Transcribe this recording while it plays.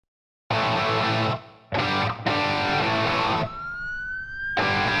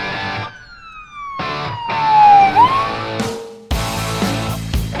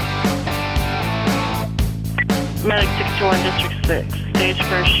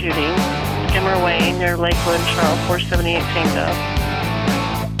shooting, Skimmer Way near Lakewood, Charles 478 Tango.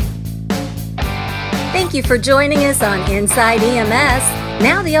 Thank you for joining us on Inside EMS.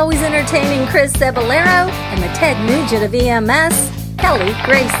 Now the always entertaining Chris Cebollero and the Ted Nugent of EMS, Kelly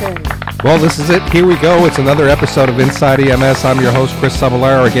Grayson. Well, this is it. Here we go. It's another episode of Inside EMS. I'm your host, Chris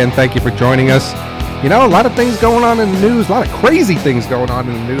Cebollero. Again, thank you for joining us. You know, a lot of things going on in the news, a lot of crazy things going on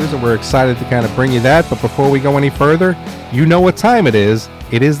in the news, and we're excited to kind of bring you that. But before we go any further, you know what time it is.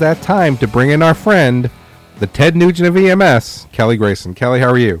 It is that time to bring in our friend, the Ted Nugent of EMS, Kelly Grayson. Kelly, how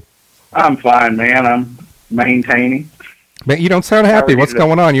are you? I'm fine, man. I'm maintaining. Man, you don't sound happy. What's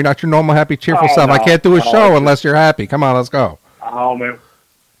going on? You're not your normal happy, cheerful self. No, I can't do a show unless you're happy. Come on, let's go. Oh man,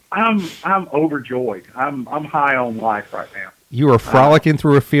 I'm overjoyed. I'm high on life right now. You are frolicking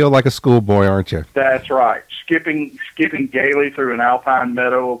through a field like a schoolboy, aren't you? That's right. Skipping gaily through an alpine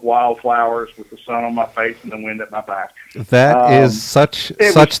meadow of wildflowers with the sun on my face and the wind at my back. That is such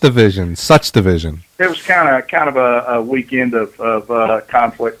the vision. Such the vision. It was kind of a weekend of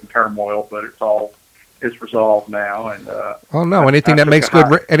conflict and turmoil, but it's resolved now. And oh no, anything that makes good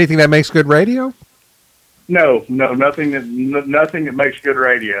radio? No, nothing that makes good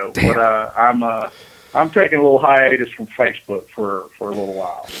radio. Damn. But I'm taking a little hiatus from Facebook for a little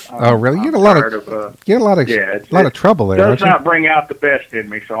while. Oh, really? You get a lot of trouble there. It does not bring out the best in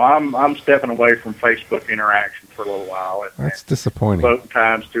me, so I'm stepping away from Facebook interaction for a little while. That's disappointing. Devoting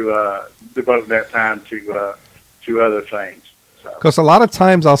that time to other things. Because a lot of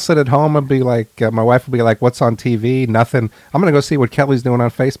times I'll sit at home and be like, my wife will be like, "What's on TV?" Nothing. I'm going to go see what Kelly's doing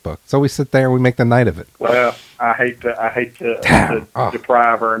on Facebook. So we sit there and we make the night of it. Well, I hate to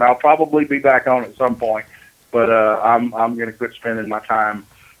deprive her, and I'll probably be back on at some point. But I'm going to quit spending my time,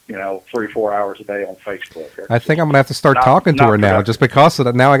 3-4 hours a day on Facebook. I think I'm going to have to start talking to her now, just because of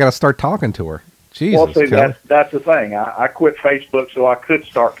that. Now I got to start talking to her. Jesus. Well, see, that's the thing. I quit Facebook so I could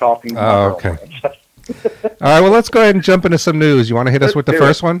start talking to her. Oh, okay. All right, well, let's go ahead and jump into some news. You want to hit us with the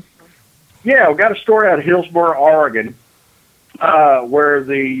first one? Yeah, we got a story out of Hillsboro, Oregon, where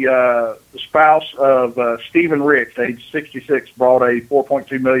the spouse of Stephen Ricks, age 66, brought a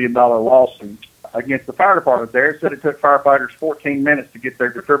 $4.2 million lawsuit against the fire department there. It said it took firefighters 14 minutes to get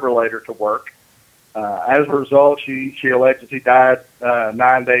their defibrillator to work. As a result, she alleges he died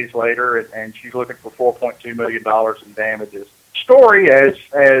 9 days later, and she's looking for $4.2 million in damages. Story, as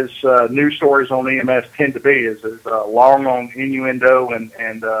news stories on EMS tend to be, is long on innuendo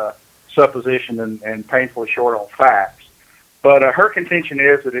and supposition and painfully short on facts. But her contention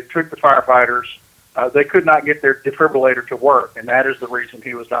is that it took the firefighters, they could not get their defibrillator to work, and that is the reason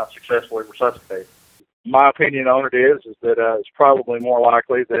he was not successfully resuscitated. My opinion on it is that it's probably more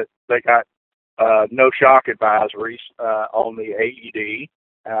likely that they got no shock advisories on the AED,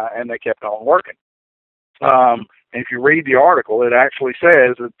 and they kept on working. And if you read the article, it actually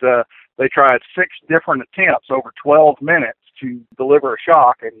says that they tried 6 different attempts over 12 minutes to deliver a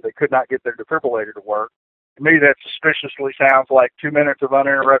shock, and they could not get their defibrillator to work. To me, that suspiciously sounds like 2 minutes of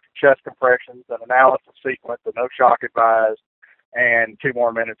uninterrupted chest compressions, an analysis sequence, a no shock advised, and 2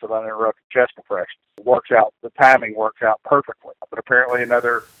 more minutes of uninterrupted chest compressions. The timing works out perfectly. But apparently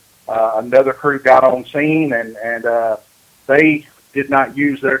another crew got on scene, and they did not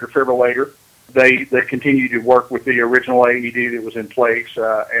use their defibrillator. They continued to work with the original AED that was in place,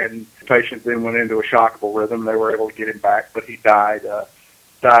 and the patient then went into a shockable rhythm. They were able to get him back, but he died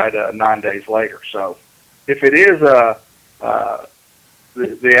 9 days later. So, if it is the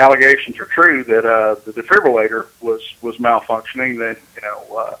allegations are true that the defibrillator was malfunctioning, then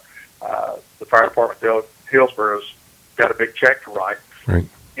the fire department of Hillsboro's got a big check to write. Right.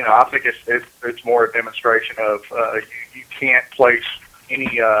 I think it's more a demonstration of you can't place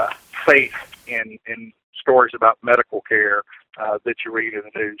any faith in stories about medical care that you read in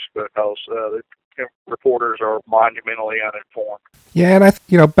the news, because reporters are monumentally uninformed. Yeah,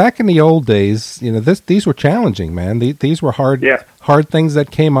 and back in the old days, these were challenging, man. These were hard things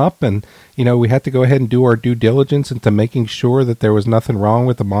that came up, and we had to go ahead and do our due diligence into making sure that there was nothing wrong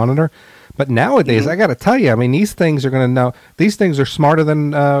with the monitor. But nowadays, I got to tell you, these things are going to know. These things are smarter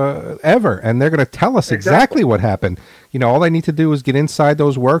than ever, and they're going to tell us exactly what happened. All they need to do is get inside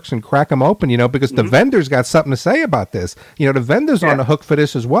those works and crack them open. Because the vendor's got something to say about this. The vendor's on the hook for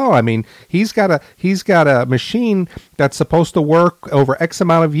this as well. He's got a machine that's supposed to work over X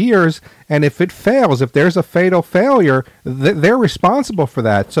amount of years, and if it fails, if there's a fatal failure, they're responsible for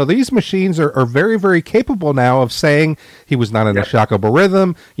that. So these machines are very, very capable now of saying he was not in a shockable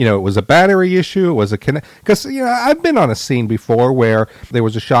rhythm, it was a battery issue, it was a because I've been on a scene before where there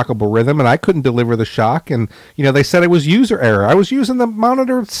was a shockable rhythm and I couldn't deliver the shock, and they said it was user error. I was using the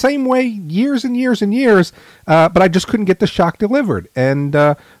monitor the same way years and years and years, but I just couldn't get the shock delivered, and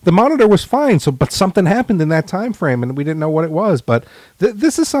the monitor was fine. But something happened in that time frame, and we didn't know what it was. But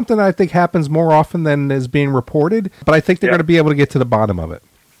this is something I think happens more often than is being reported. But I think they're going to be able to get to the bottom of it.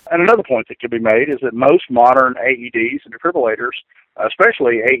 And another point that could be made is that most modern AEDs and defibrillators,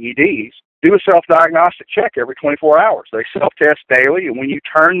 especially AEDs, do a self-diagnostic check every 24 hours. They self-test daily, and when you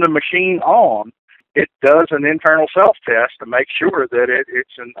turn the machine on, it does an internal self-test to make sure that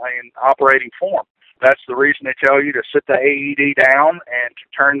it's in operating form. That's the reason they tell you to sit the AED down and to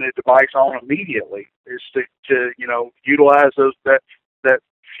turn the device on immediately, is to utilize that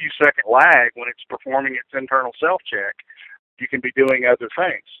few second lag when it's performing its internal self-check. You can be doing other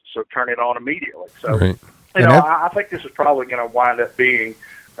things, so turn it on immediately. So, right. I think this is probably going to wind up being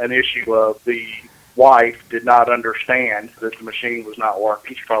an issue of the wife did not understand that the machine was not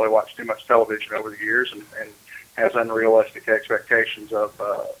working. She probably watched too much television over the years and has unrealistic expectations of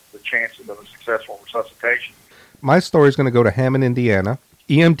the chances of a successful resuscitation. My story is going to go to Hammond, Indiana.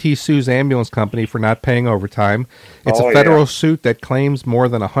 EMT sues ambulance company for not paying overtime. It's a federal suit that claims more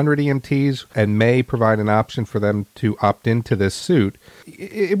than 100 EMTs and may provide an option for them to opt into this suit.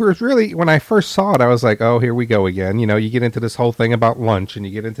 It was really, when I first saw it, I was like, oh, here we go again. You get into this whole thing about lunch, and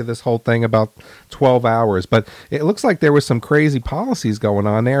you get into this whole thing about 12 hours. But it looks like there was some crazy policies going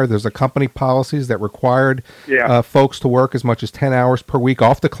on there. There's a company policies that required folks to work as much as 10 hours per week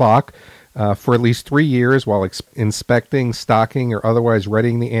off the clock for at least 3 years while inspecting, stocking, or otherwise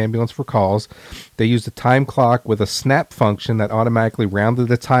readying the ambulance for calls. They used a time clock with a snap function that automatically rounded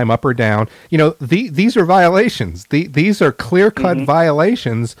the time up or down. These are violations. These are clear-cut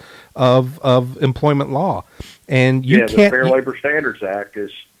violations of employment law. And you can't... the Fair Labor Standards Act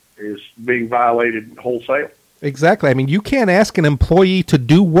is being violated wholesale. Exactly. I mean, you can't ask an employee to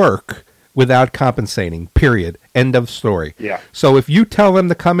do work without compensating, period. End of story. Yeah. So if you tell them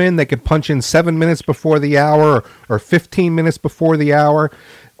to come in, they can punch in 7 minutes before the hour or 15 minutes before the hour,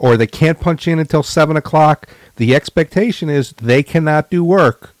 or they can't punch in until 7 o'clock. The expectation is they cannot do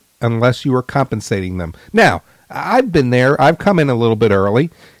work unless you are compensating them. Now, I've been there. I've come in a little bit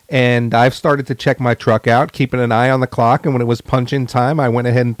early, and I've started to check my truck out, keeping an eye on the clock, and when it was punch-in time, I went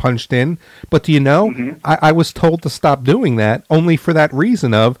ahead and punched in. But do you know, I was told to stop doing that only for that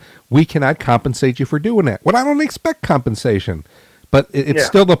reason of, we cannot compensate you for doing that. Well, I don't expect compensation. But it's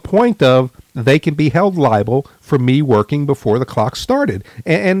still the point of, they can be held liable for me working before the clock started.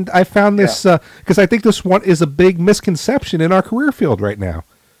 And I found this, because I think this one is a big misconception in our career field right now.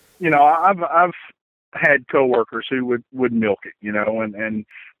 I've had coworkers who would milk it, and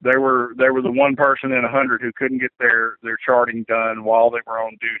they were the one person in 100 who couldn't get their charting done while they were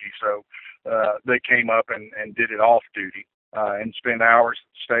on duty. So they came up and did it off duty and spent hours at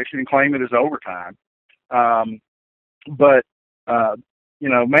the station and claim it as overtime. But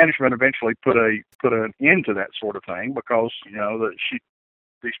management eventually put an end to that sort of thing because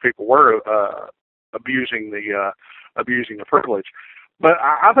these people were abusing the privilege. But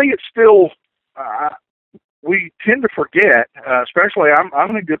I think it's still. We tend to forget, especially I'm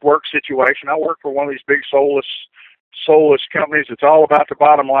in a good work situation. I work for one of these big soulless companies. It's all about the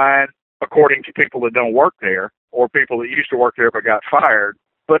bottom line, according to people that don't work there or people that used to work there but got fired.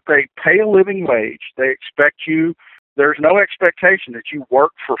 But they pay a living wage. They expect you. There's no expectation that you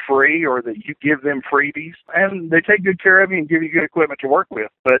work for free or that you give them freebies. And they take good care of you and give you good equipment to work with.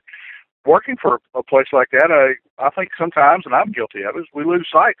 But working for a place like that, I think sometimes, and I'm guilty of it, is we lose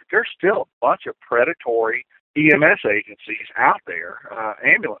sight that there's still a bunch of predatory EMS agencies out there,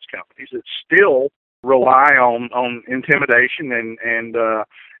 ambulance companies, that still rely on intimidation and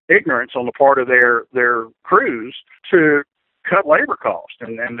ignorance on the part of their crews to cut labor costs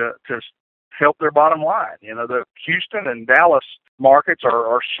and to help their bottom line. The Houston and Dallas markets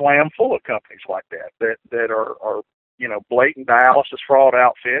are slam full of companies like that are blatant dialysis fraud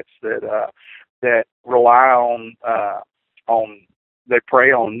outfits that rely they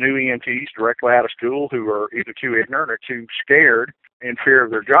prey on new EMTs directly out of school who are either too ignorant or too scared in fear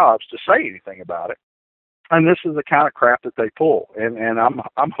of their jobs to say anything about it. And this is the kind of crap that they pull. And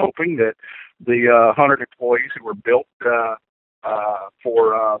I'm hoping that the 100 employees who were built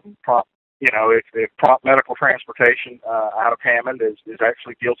for prompt, if prompt medical transportation out of Hammond is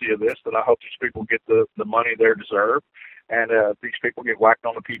actually guilty of this, that I hope these people get the money they deserve and these people get whacked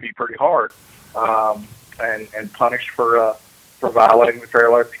on the PV pretty hard, and punished for violating the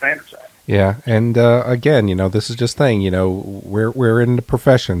Fair Labor Standards Act. Yeah, and again, this is just thing. We're in the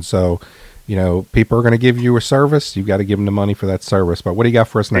profession, so people are going to give you a service. You've got to give them the money for that service. But what do you got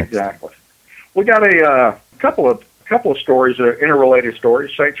for us next? Exactly. We got a couple of stories, interrelated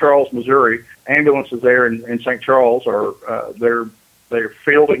stories. St. Charles, Missouri, ambulances there in St. Charles are they're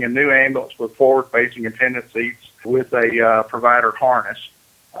fielding a new ambulance with forward-facing attendant seats with a provider harness,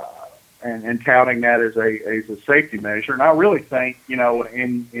 and touting that as a safety measure. And I really think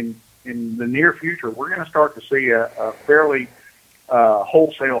in the near future we're going to start to see a fairly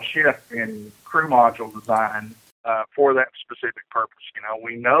wholesale shift in crew module design for that specific purpose.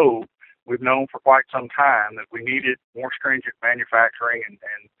 We've known for quite some time that we needed more stringent manufacturing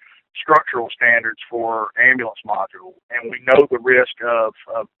and structural standards for ambulance modules, and we know the risk of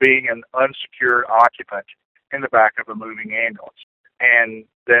being an unsecured occupant in the back of a moving ambulance, and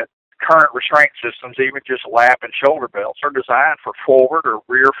that current restraint systems, even just lap and shoulder belts, are designed for forward or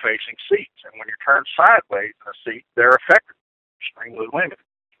rear-facing seats, and when you're turned sideways in a seat, they're effectively extremely limited.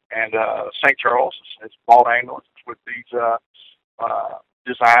 And St. Charles has bought ambulances with these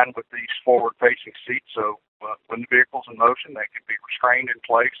designed with these forward-facing seats, so when the vehicle's in motion, they can be restrained in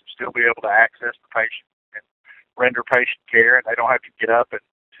place and still be able to access the patient and render patient care, and they don't have to get up. And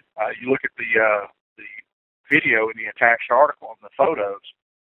you look at the video in the attached article and the photos,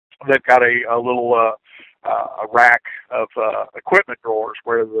 they've got a little a rack of equipment drawers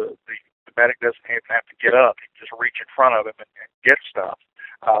where the medic doesn't even have to get up. He can just reach in front of him and get stuff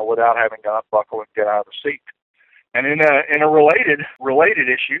without having to unbuckle and get out of the seat. And in a related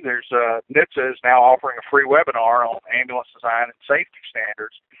issue, there's NHTSA is now offering a free webinar on ambulance design and safety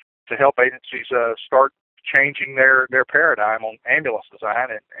standards to help agencies start changing their paradigm on ambulance design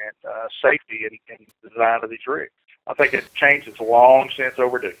and safety in the design of these rigs. I think it change is long since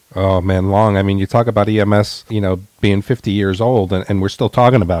overdue. Oh, man, long. I mean, you talk about EMS, being 50 years old, and we're still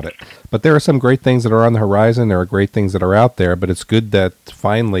talking about it. But there are some great things that are on the horizon. There are great things that are out there. But it's good that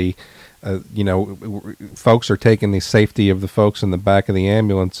finally, folks are taking the safety of the folks in the back of the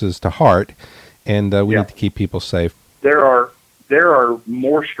ambulances to heart, and we need to keep people safe. There are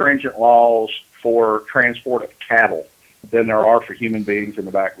more stringent laws for transport of cattle than there are for human beings in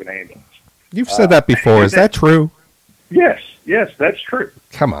the back of an ambulance. You've said that before. Is that true? Yes, that's true.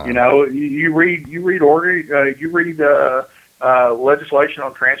 Come on. You read legislation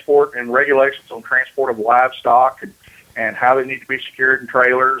on transport and regulations on transport of livestock and how they need to be secured in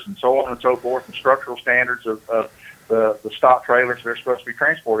trailers and so on and so forth, and structural standards of the stock trailers they're supposed to be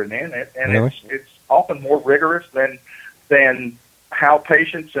transported in. And really? It's often more rigorous than how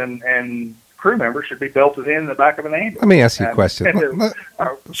patients and crew members should be belted in the back of an ambulance. Let me ask you a question.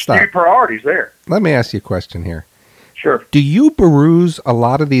 Stop. Priorities there. Let me ask you a question here. Sure. Do you peruse a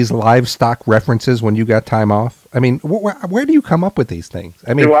lot of these livestock references when you got time off? I mean, where do you come up with these things?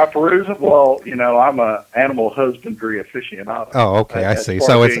 I mean, do I peruse them? Well, I'm a animal husbandry aficionado. Oh, okay, I see.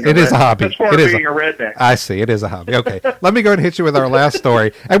 So it is a hobby. It's part of being a redneck. I see. It is a hobby. Okay, let me go and hit you with our last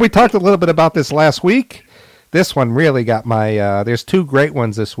story. And we talked a little bit about this last week. This one really got my, there's two great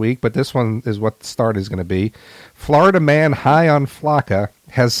ones this week, but this one is what the start is going to be. Florida man high on flakka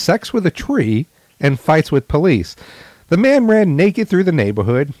has sex with a tree and fights with police. The man ran naked through the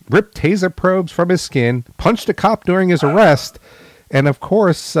neighborhood, ripped taser probes from his skin, punched a cop during his arrest, and of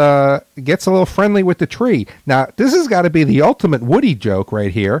course, gets a little friendly with the tree. Now, this has got to be the ultimate Woody joke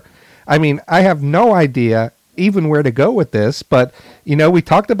right here. I mean, I have no idea even where to go with this, but we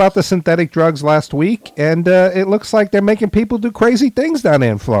talked about the synthetic drugs last week, and it looks like they're making people do crazy things down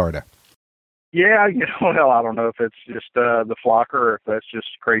there in Florida. Yeah, well, I don't know if it's just the flakka or if that's just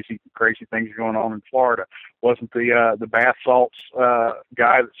crazy things going on in Florida. Wasn't the bath salts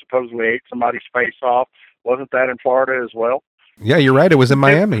guy that supposedly ate somebody's face off? Wasn't that in Florida as well? Yeah, you're right. It was in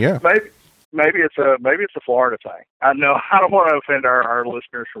Miami. Yeah, maybe it's a Florida thing. I know I don't want to offend our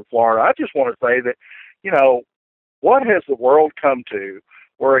listeners from Florida. I just want to say that what has the world come to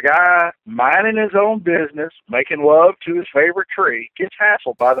where a guy minding his own business, making love to his favorite tree, gets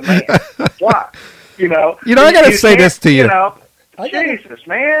hassled by the man? Why? I got to say this to you. Jesus,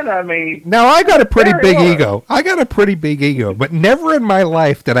 man. I mean, now I got a pretty big ego. But never in my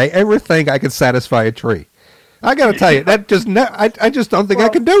life did I ever think I could satisfy a tree. I got to tell you, that just I just don't think I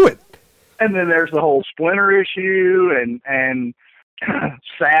could do it. And then there's the whole splinter issue and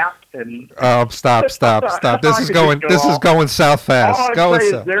sap and stop. This is going south fast.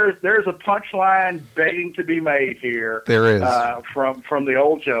 There's a punchline begging to be made here. There is from the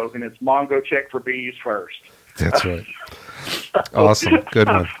old joke, and it's Mongo check for bees first. That's right. Awesome. Good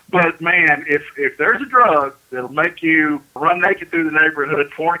one. But, man, if there's a drug that'll make you run naked through the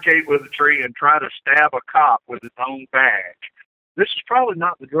neighborhood, fornicate with a tree, and try to stab a cop with his own badge, this is probably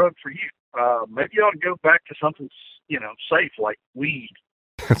not the drug for you. Maybe you ought to go back to something, safe like weed.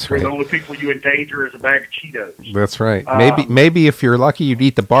 That's right. The only people you endanger is a bag of Cheetos. That's right. Maybe if you're lucky, you'd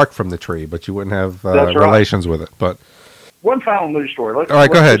eat the bark from the tree, but you wouldn't have relations with it. But one final news story. All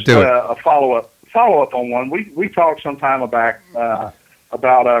right, go ahead. Do it. A follow up on one. We talked some time back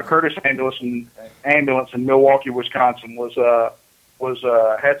about Curtis Ambulance in Milwaukee, Wisconsin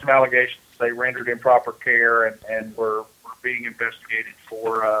had some allegations that they rendered improper care and were being investigated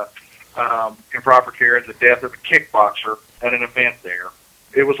for improper care and the death of a kickboxer at an event there.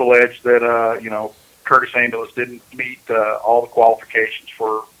 It was alleged that Curtis Ambulance didn't meet all the qualifications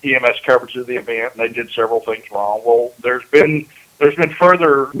for EMS coverage of the event, and they did several things wrong. Well, there's been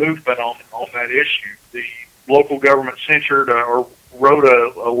further movement on that issue. The local government censured or wrote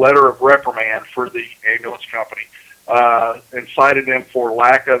a letter of reprimand for the ambulance company and cited them for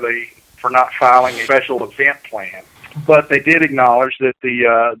not filing a special event plan. But they did acknowledge that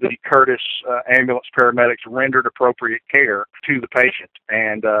the Curtis ambulance paramedics rendered appropriate care to the patient,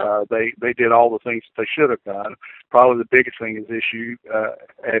 and they did all the things that they should have done. Probably the biggest thing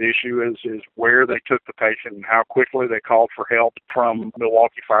at issue is where they took the patient and how quickly they called for help from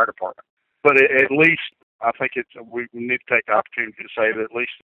Milwaukee Fire Department. But at least I think we need to take the opportunity to say that at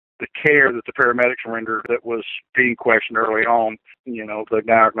least the care that the paramedics rendered that was being questioned early on, they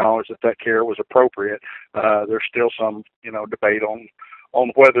now acknowledge that care was appropriate. There's still some, debate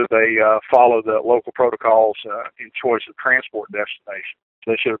on whether they follow the local protocols in choice of transport destination.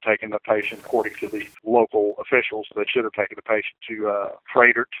 They should have taken the patient, according to the local officials, they should have taken the patient to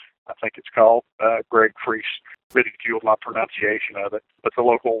Freighter, I think it's called. Greg Friese ridiculed my pronunciation of it, but the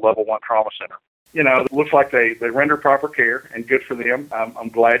local level 1 trauma center. It looks like they render proper care, and good for them. I'm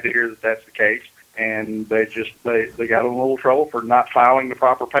glad to hear that that's the case. And they got in a little trouble for not filing the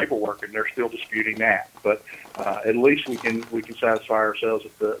proper paperwork, and they're still disputing that. But at least we can satisfy ourselves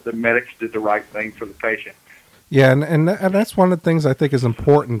that the medics did the right thing for the patient. Yeah, and that's one of the things I think is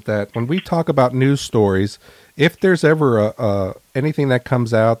important, that when we talk about news stories, if there's ever anything that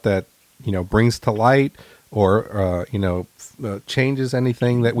comes out that brings to light or changes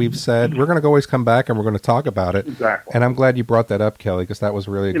anything that we've said, we're going to always come back and we're going to talk about it. Exactly. And I'm glad you brought that up, Kelly, because that was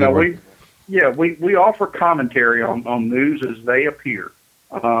really a good one. We offer commentary on news as they appear.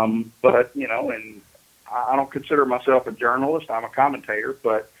 But and I don't consider myself a journalist. I'm a commentator.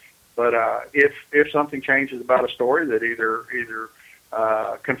 But if something changes about a story that either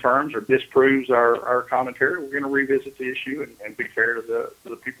confirms or disproves our commentary, we're going to revisit the issue and be fair to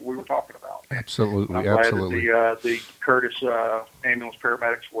the people we were talking about. Absolutely, I'm glad absolutely. that the Curtis ambulance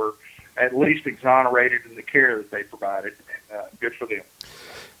paramedics were at least exonerated in the care that they provided. Good for them.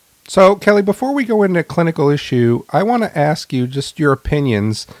 So, Kelly, before we go into a clinical issue, I want to ask you just your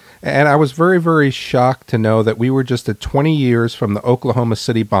opinions. And I was very, very shocked to know that we were just at 20 years from the Oklahoma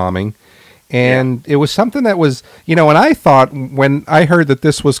City bombing. And It was something that was, and I thought when I heard that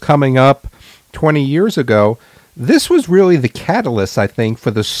this was coming up 20 years ago, this was really the catalyst, I think,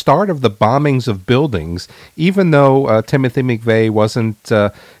 for the start of the bombings of buildings, even though Timothy McVeigh wasn't,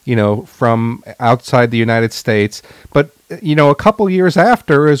 from outside the United States. But, a couple years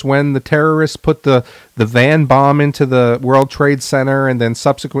after is when the terrorists put the van bomb into the World Trade Center, and then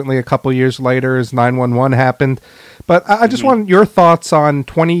subsequently a couple years later as 9/11 happened. But I just want your thoughts on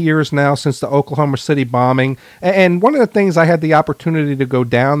 20 years now since the Oklahoma City bombing. And one of the things, I had the opportunity to go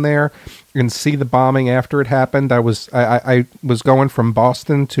down there and see the bombing after it happened. I was going from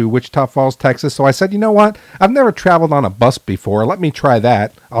Boston to Wichita Falls, Texas. So I said, you know what? I've never traveled on a bus before. Let me try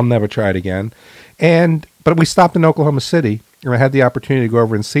that. I'll never try it again. But we stopped in Oklahoma City, and I had the opportunity to go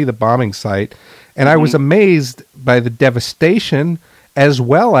over and see the bombing site. And I was amazed by the devastation, as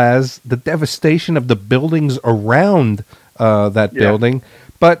well as the devastation of the buildings around that building.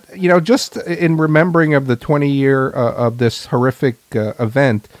 But, just in remembering of the 20-year of this horrific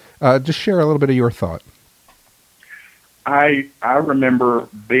event, just share a little bit of your thought. I remember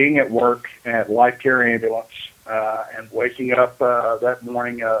being at work at Life Care Ambulance and waking up that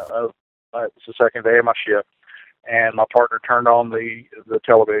morning. It's the second day of my shift, and my partner turned on the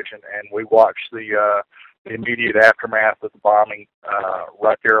television, and we watched the immediate aftermath of the bombing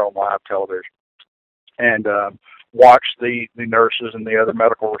right there on live television, and watched the nurses and the other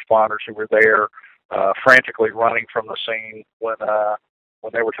medical responders who were there frantically running from the scene when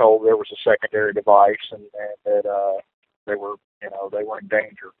they were told there was a secondary device and that they were in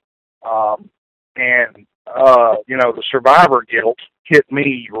danger. The survivor guilt hit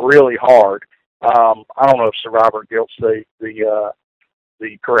me really hard I don't know if survivor guilt's the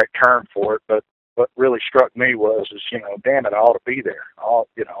correct term for it, but what really struck me was, damn it, I ought to be there.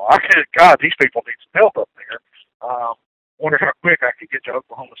 God, these people need some help up there. Wonder how quick I could get to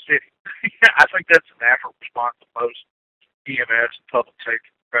Oklahoma City. I think that's a natural response of most EMS and public safety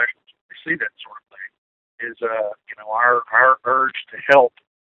professionals. We see that sort of thing. Is our urge to help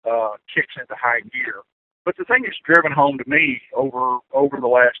kicks into high gear. But the thing that's driven home to me over the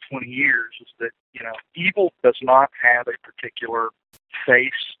last 20 years is that evil does not have a particular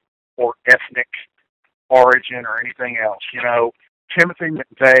face or ethnic origin or anything else. Timothy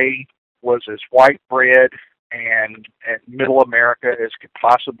McVeigh was as white bread and middle America as could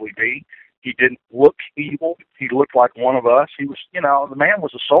possibly be. He didn't look evil. He looked like one of us. He was, the man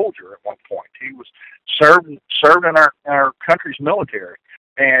was a soldier at one point. He was served in our country's military.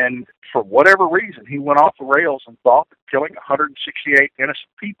 And for whatever reason, he went off the rails and thought that killing 168 innocent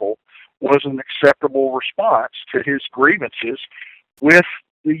people was an acceptable response to his grievances with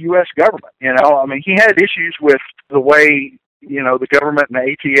the U.S. government. He had issues with the way, the government and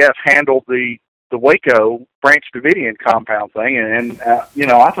the ATF handled the Waco Branch Davidian compound thing, and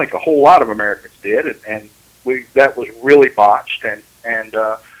I think a whole lot of Americans did, and that was really botched,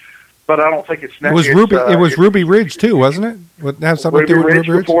 but I don't think it's necessary. It was Ruby Ridge too, wasn't it? Would have something to do with Ruby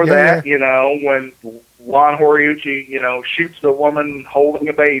Ridge before that. Yeah. When Lon Horiuchi, shoots the woman holding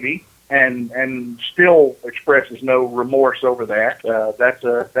a baby, and still expresses no remorse over that.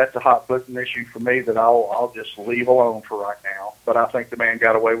 That's a hot button issue for me that I'll just leave alone for right now. But I think the man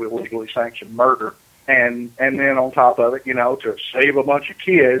got away with legally sanctioned murder, and then on top of it, to save a bunch of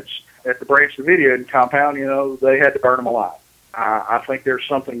kids at the Branch Davidian compound, they had to burn them alive. I think there's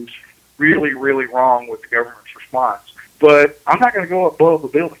something really, really wrong with the government's response. But I'm not going to go up blow up a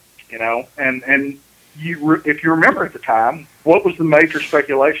building, and if you remember at the time, what was the major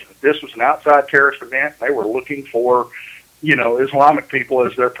speculation? This was an outside terrorist event. They were looking for, Islamic people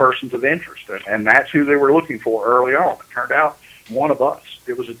as their persons of interest, and that's who they were looking for early on. It turned out one of us.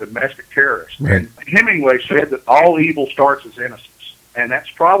 It was a domestic terrorist. Right. And Hemingway said that all evil starts as innocence, and that's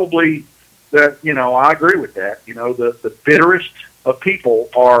probably that. I agree with that. The bitterest of people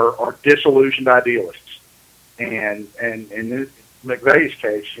are disillusioned idealists, and in McVeigh's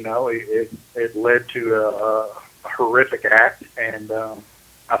case, it led to a horrific act, and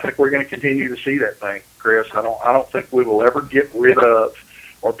I think we're going to continue to see that thing, Chris. I don't think we will ever get rid of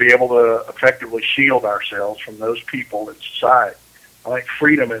or be able to effectively shield ourselves from those people in society. I think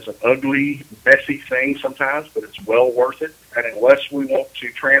freedom is an ugly, messy thing sometimes, but it's well worth it. And unless we want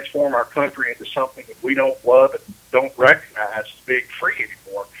to transform our country into something that we don't love and don't recognize as being free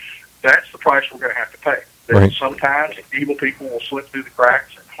anymore, that's the price we're going to have to pay. Right. Sometimes evil people will slip through the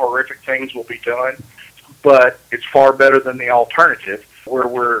cracks and horrific things will be done, but it's far better than the alternative where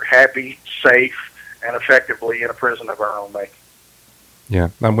we're happy, safe, and effectively in a prison of our own making. Yeah,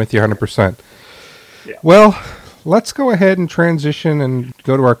 I'm with you 100%. Yeah. Well, let's go ahead and transition and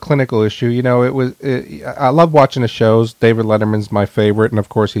go to our clinical issue. I love watching the shows. David Letterman's my favorite, and of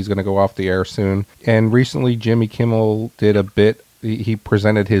course he's going to go off the air soon. And recently Jimmy Kimmel did a bit. He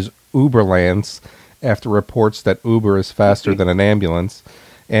presented his Uberlance after reports that Uber is faster than an ambulance.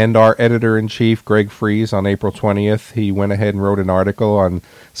 And our editor-in-chief, Greg Friese, on April 20th, he went ahead and wrote an article on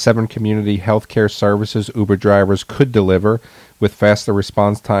 7 community healthcare services Uber drivers could deliver with faster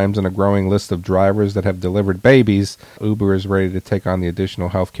response times and a growing list of drivers that have delivered babies. Uber is ready to take on the additional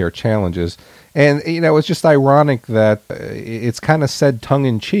healthcare challenges. And, it's just ironic that it's kind of said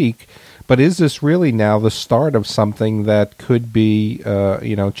tongue-in-cheek, but is this really now the start of something that could be,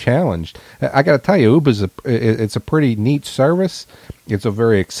 challenged? I got to tell you, Uber's it's a pretty neat service. It's a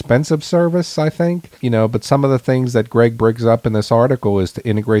very expensive service, I think. But some of the things that Greg brings up in this article is to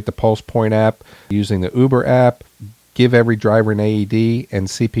integrate the Pulse Point app using the Uber app, give every driver an AED and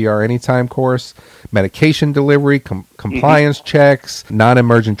CPR anytime course, medication delivery, compliance checks,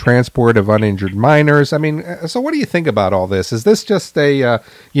 non-emergent transport of uninjured minors. So what do you think about all this? Is this just a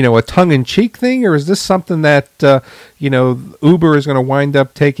tongue-in-cheek thing, or is this something that, Uber is going to wind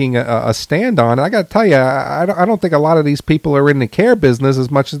up taking a stand on? I got to tell you, I don't think a lot of these people are in the care business as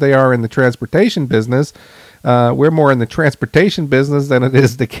much as they are in the transportation business. We're more in the transportation business than it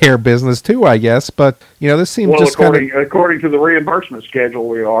is the care business too, I guess. But, this seems just according to the reimbursement schedule,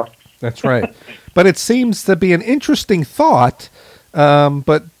 we are. That's right. But it seems to be an interesting thought,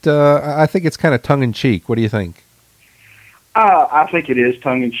 but I think it's kind of tongue-in-cheek. What do you think? I think it is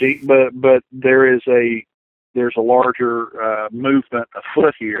tongue-in-cheek, but there's a larger movement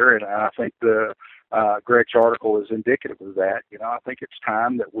afoot here, and I think Greg's article is indicative of that. I think it's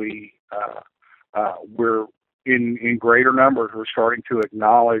time that we're in greater numbers, we're starting to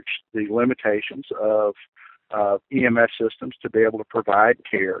acknowledge the limitations of EMS systems to be able to provide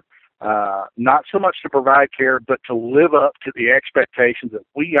care. Not so much to provide care, but to live up to the expectations that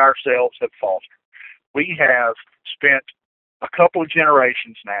we ourselves have fostered. We have spent a couple of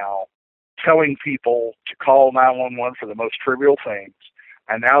generations now telling people to call 911 for the most trivial things.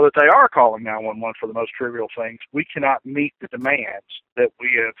 And now that they are calling 911 for the most trivial things, we cannot meet the demands that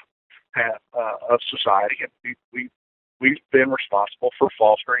we have of society. And we've been responsible for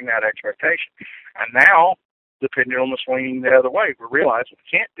fostering that expectation. And now the pendulum is swinging the other way. We realize we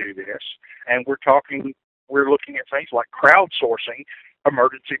can't do this, and we're looking at things like crowdsourcing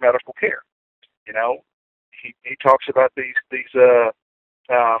emergency medical care. You know, he talks about these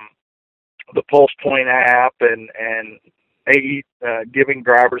the Pulse Point app and giving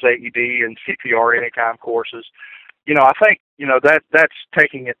drivers AED and CPR anytime courses. You know, I think, you know, that's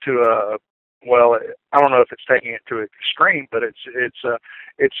taking it to I don't know if it's taking it to an extreme, but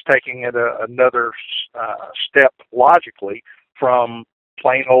it's taking it another step logically from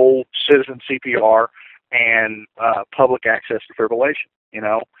plain old citizen CPR and public access defibrillation. You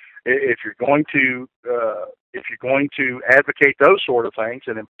know, if you're going to advocate those sort of things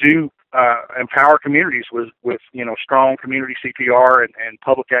and do empower communities with you know, strong community CPR and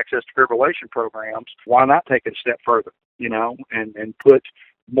public access defibrillation programs, why not take it a step further? You know, and put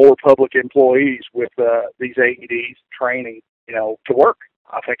more public employees with these AEDs training, you know, to work.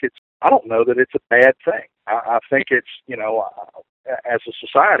 I don't know that it's a bad thing. I think it's, you know, as a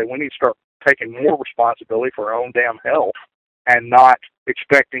society, we need to start taking more responsibility for our own damn health and not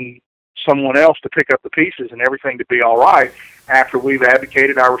expecting someone else to pick up the pieces and everything to be all right after we've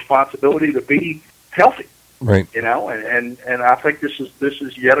advocated our responsibility to be healthy. Right. You know, and I think this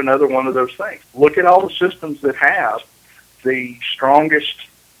is yet another one of those things. Look at all the systems that have the strongest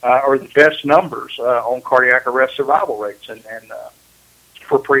or the best numbers on cardiac arrest survival rates and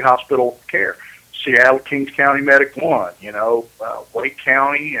for pre-hospital care. Seattle, Kings County Medic 1, you know, Wake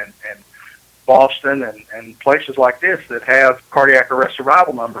County and Boston and places like this that have cardiac arrest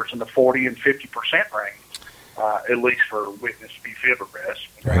survival numbers in the 40 and 50% range, at least for witness BFib arrest.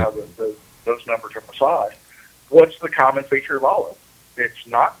 Right. How those numbers are massaged. What's the common feature of all of them? It's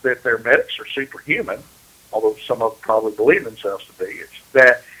not that their medics are superhuman, although some of them probably believe themselves to be. It's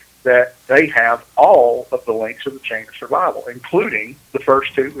that they have all of the links of the chain of survival, including the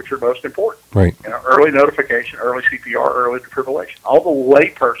first two, which are most important. Right. You know, early notification, early CPR, early defibrillation, all the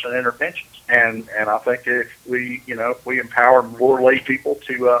layperson interventions. And I think if we empower more lay people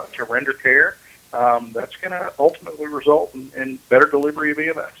to render care, that's going to ultimately result in better delivery of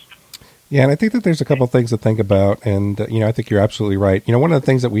EMS. Yeah, and I think that there's a couple of things to think about, and I think you're absolutely right. You know, one of the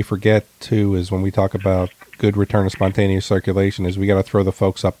things that we forget too is when we talk about good return of spontaneous circulation is we got to throw the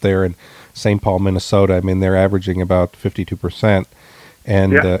folks up there in St. Paul, Minnesota. I mean, they're averaging about 52%,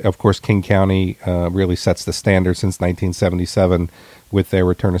 and of course, King County really sets the standard since 1977 with their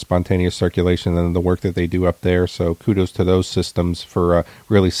return of spontaneous circulation and the work that they do up there. So kudos to those systems for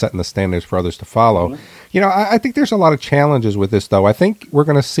really setting the standards for others to follow. Mm-hmm. You know, I think there's a lot of challenges with this, though. I think we're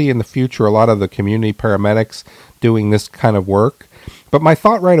going to see in the future a lot of the community paramedics doing this kind of work. But my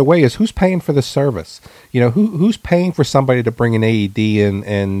thought right away is, who's paying for the service? You know, who's paying for somebody to bring an AED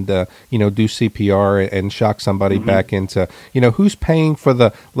and do CPR and shock somebody back into, who's paying for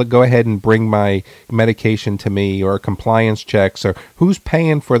go ahead and bring my medication to me, or compliance checks, or who's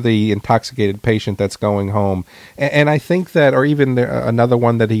paying for the intoxicated patient that's going home? And I think that, or even another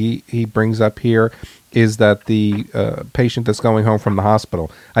one that he brings up here, is that the patient that's going home from the hospital.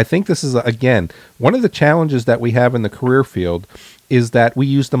 I think this is, again, one of the challenges that we have in the career field is that we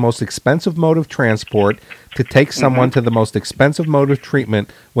use the most expensive mode of transport to take someone to the most expensive mode of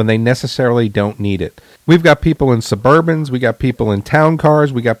treatment when they necessarily don't need it. We've got people in Suburbans, we got people in town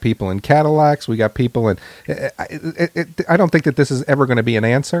cars, we got people in Cadillacs, we got people in... I don't think that this is ever going to be an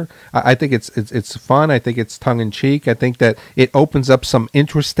answer. I think it's fun. I think it's tongue-in-cheek. I think that it opens up some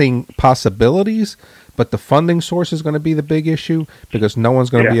interesting possibilities, but the funding source is going to be the big issue because no one's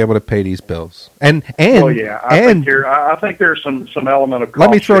going to be able to pay these bills. I think there's some element of.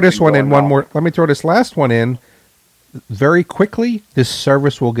 Let me throw this one in one more. Let me throw this last one in. Very quickly, this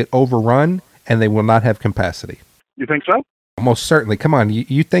service will get overrun, and they will not have capacity. You think so? Most certainly. Come on,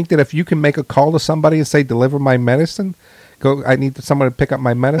 you think that if you can make a call to somebody and say, "Deliver my medicine," I need someone to pick up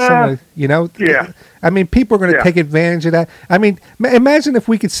my medicine. Yeah. I mean, people are going to take advantage of that. I mean, imagine if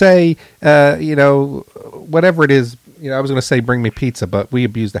we could say, whatever it is. I was going to say, bring me pizza, but we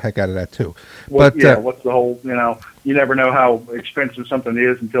abuse the heck out of that too. Well, but what's the whole? You never know how expensive something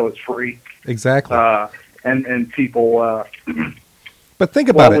is until it's free. Exactly. And people. But think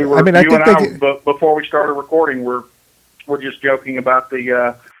about it. I mean, I think before we started recording, we're just joking about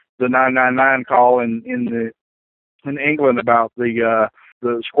the 999 call in England about the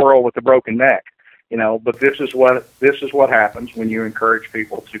squirrel with the broken neck. But this is what happens when you encourage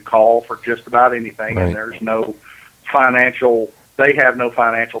people to call for just about anything, right. And there's no they have no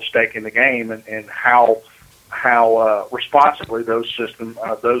financial stake in the game, and how responsibly those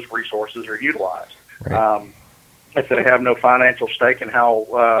resources are utilized. Right. If they have no financial stake in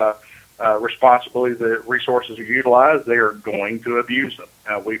how responsibly the resources are utilized, they are going to abuse them.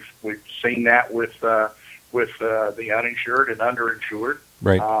 We've seen that with the uninsured and underinsured.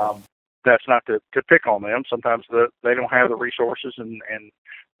 Right. That's not to pick on them. Sometimes they don't have the resources, and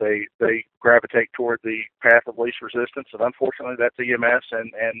they gravitate toward the path of least resistance, and unfortunately that's EMS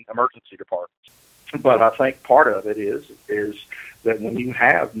and emergency departments. But I think part of it is that when you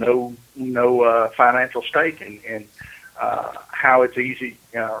have no financial stake in how it's easy,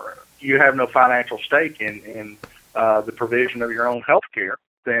 you have no financial stake in the provision of your own health care,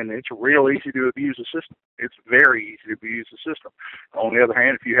 then it's real easy to abuse the system. It's very easy to abuse the system. On the other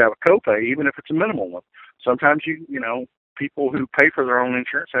hand, if you have a copay, even if it's a minimal one, sometimes people who pay for their own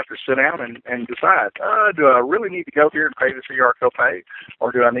insurance have to sit down and decide, do I really need to go here and pay the $3 copay,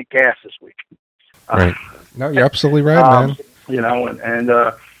 or do I need gas this week? Right. No, you're absolutely right, man.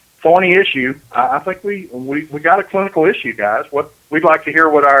 And thorny issue. I think we got a clinical issue, guys. What we'd like to hear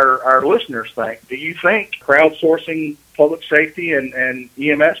what our listeners think. Do you think crowdsourcing public safety and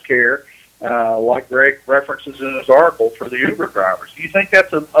EMS care, like Greg references in his article for the Uber drivers, do you think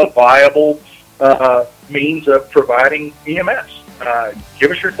that's a viable means of providing EMS?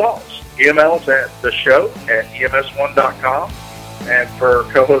 Give us your thoughts. Email us at the show at EMS1.com. And for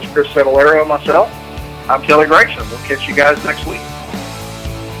co-host Chris Cebollero and myself, I'm Kelly Grayson. We'll catch you guys next week.